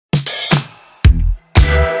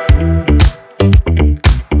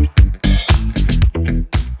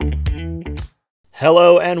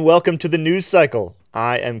Hello and welcome to the news cycle.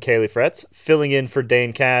 I am Kaylee Fretz, filling in for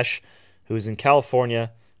Dane Cash, who is in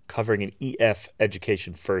California covering an EF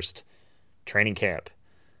Education First training camp.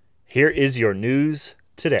 Here is your news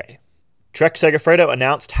today. Trek Segafredo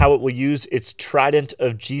announced how it will use its trident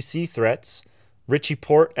of GC threats. Richie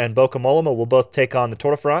Porte and Bauke Mollema will both take on the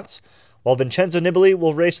Tour de France, while Vincenzo Nibali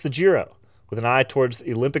will race the Giro, with an eye towards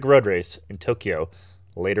the Olympic road race in Tokyo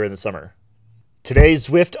later in the summer. Today,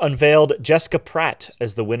 Zwift unveiled Jessica Pratt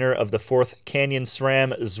as the winner of the 4th Canyon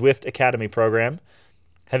SRAM Zwift Academy program.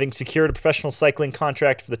 Having secured a professional cycling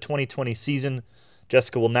contract for the 2020 season,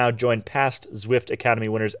 Jessica will now join past Zwift Academy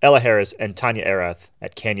winners Ella Harris and Tanya Arath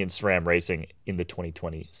at Canyon SRAM racing in the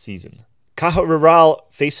 2020 season. Caja Rural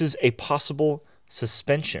faces a possible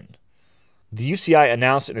suspension. The UCI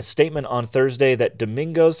announced in a statement on Thursday that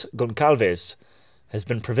Domingos Goncalves has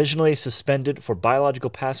been provisionally suspended for biological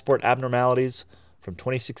passport abnormalities from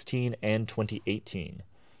 2016 and 2018.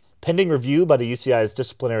 Pending review by the UCI's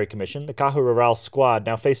disciplinary commission, the Caja Rural squad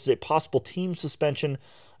now faces a possible team suspension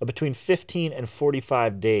of between 15 and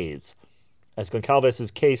 45 days, as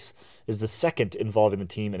Goncalves' case is the second involving the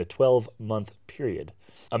team in a 12-month period.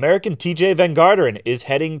 American TJ Van Garderen is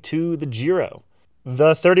heading to the Giro.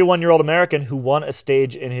 The 31-year-old American, who won a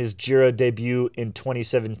stage in his Giro debut in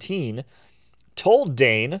 2017, told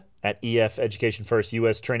Dane at EF Education First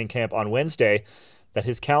U.S. training camp on Wednesday that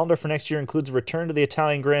his calendar for next year includes a return to the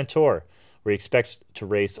Italian Grand Tour, where he expects to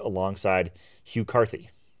race alongside Hugh Carthy.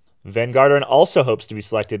 Van Garderen also hopes to be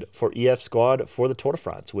selected for EF squad for the Tour de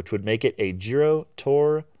France, which would make it a Giro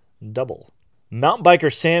Tour double. Mountain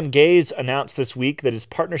biker Sam Gaze announced this week that his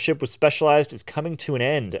partnership with Specialized is coming to an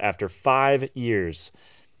end after 5 years.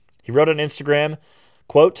 He wrote on Instagram,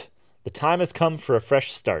 quote, "The time has come for a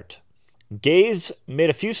fresh start." Gaze made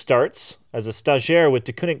a few starts as a stagiaire with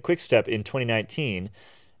DeKooning Quickstep in 2019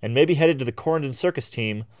 and may be headed to the Corendon Circus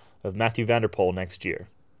team of Mathieu van der Poel next year.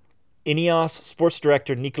 Ineos sports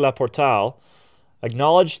director Nicolas Portal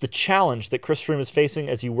acknowledged the challenge that Chris Froome is facing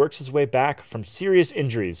as he works his way back from serious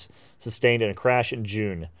injuries sustained in a crash in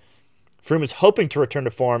June. Froome is hoping to return to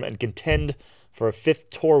form and contend for a 5th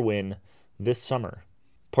Tour win this summer.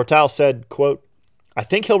 Portal said, quote, "I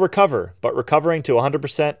think he'll recover, but recovering to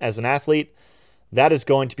 100% as an athlete, that is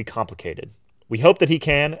going to be complicated. We hope that he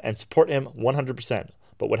can and support him 100%,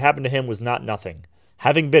 but what happened to him was not nothing.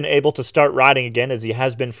 Having been able to start riding again as he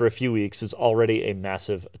has been for a few weeks is already a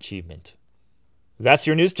massive achievement." That's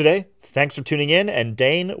your news today. Thanks for tuning in, and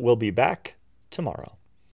Dane will be back tomorrow.